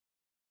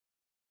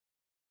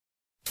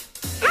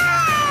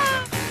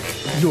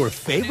Your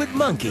favorite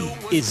monkey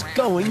is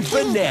going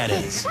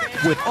bananas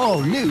with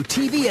all new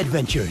TV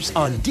adventures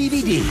on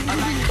DVD.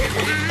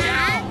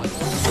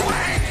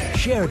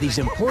 Share these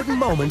important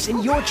moments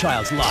in your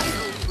child's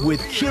life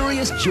with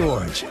Curious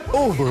George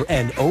over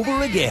and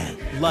over again,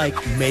 like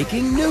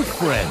making new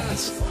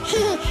friends,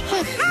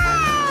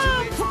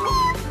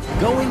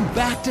 going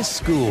back to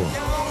school,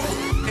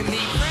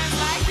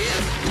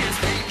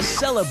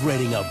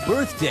 celebrating a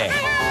birthday,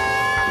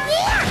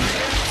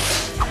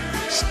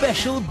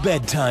 special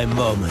bedtime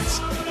moments.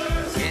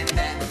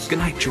 Good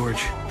night,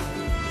 George.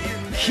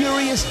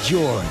 Curious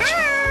George.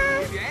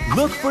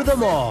 Look for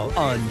them all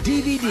on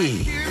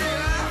DVD.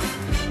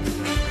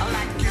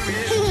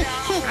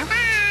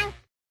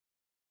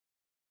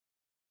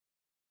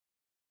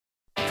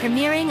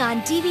 Premiering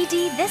on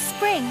DVD this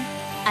spring,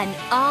 an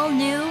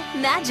all-new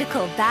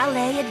magical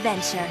ballet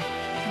adventure,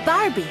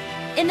 Barbie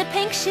in the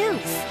Pink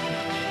Shoes.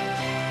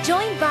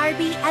 Join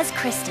Barbie as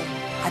Kristen,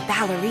 a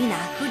ballerina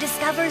who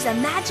discovers a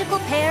magical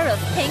pair of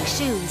pink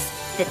shoes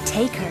that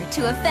take her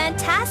to a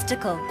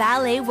fantastical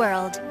ballet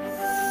world.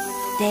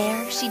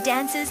 There, she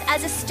dances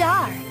as a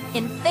star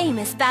in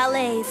famous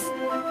ballets.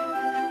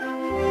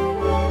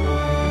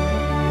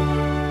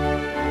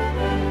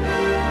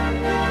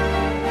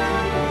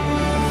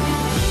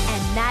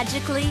 And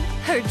magically,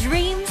 her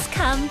dreams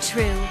come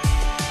true.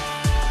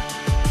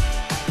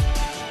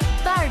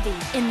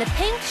 Barbie in the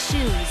Pink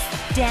Shoes,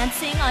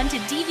 dancing onto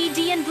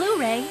DVD and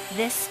Blu-ray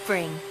this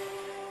spring.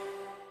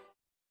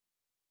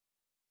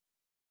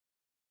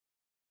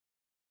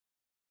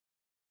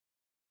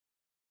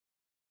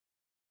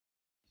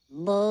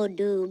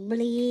 Bodu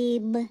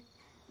blib,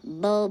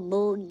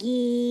 bobu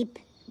gip,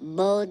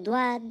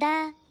 bodwa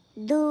da,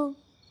 du,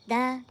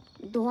 da,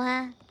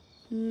 dwa,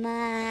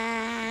 ma.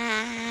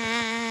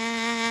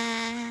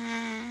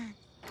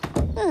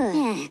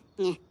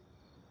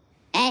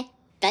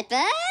 Put.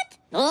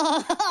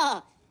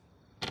 Oh,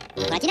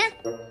 Martina.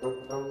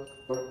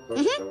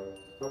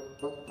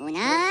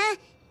 Una,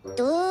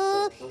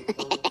 two.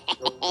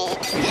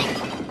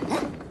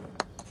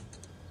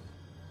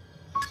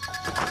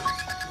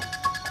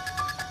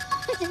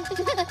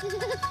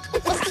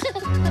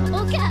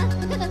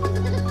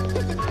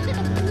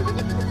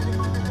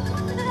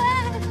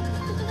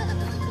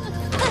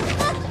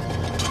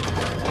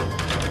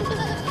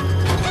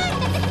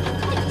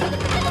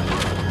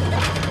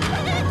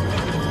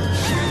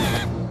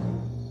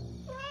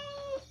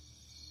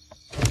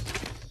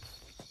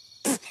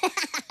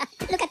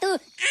 Look at you.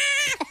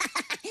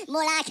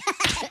 More like.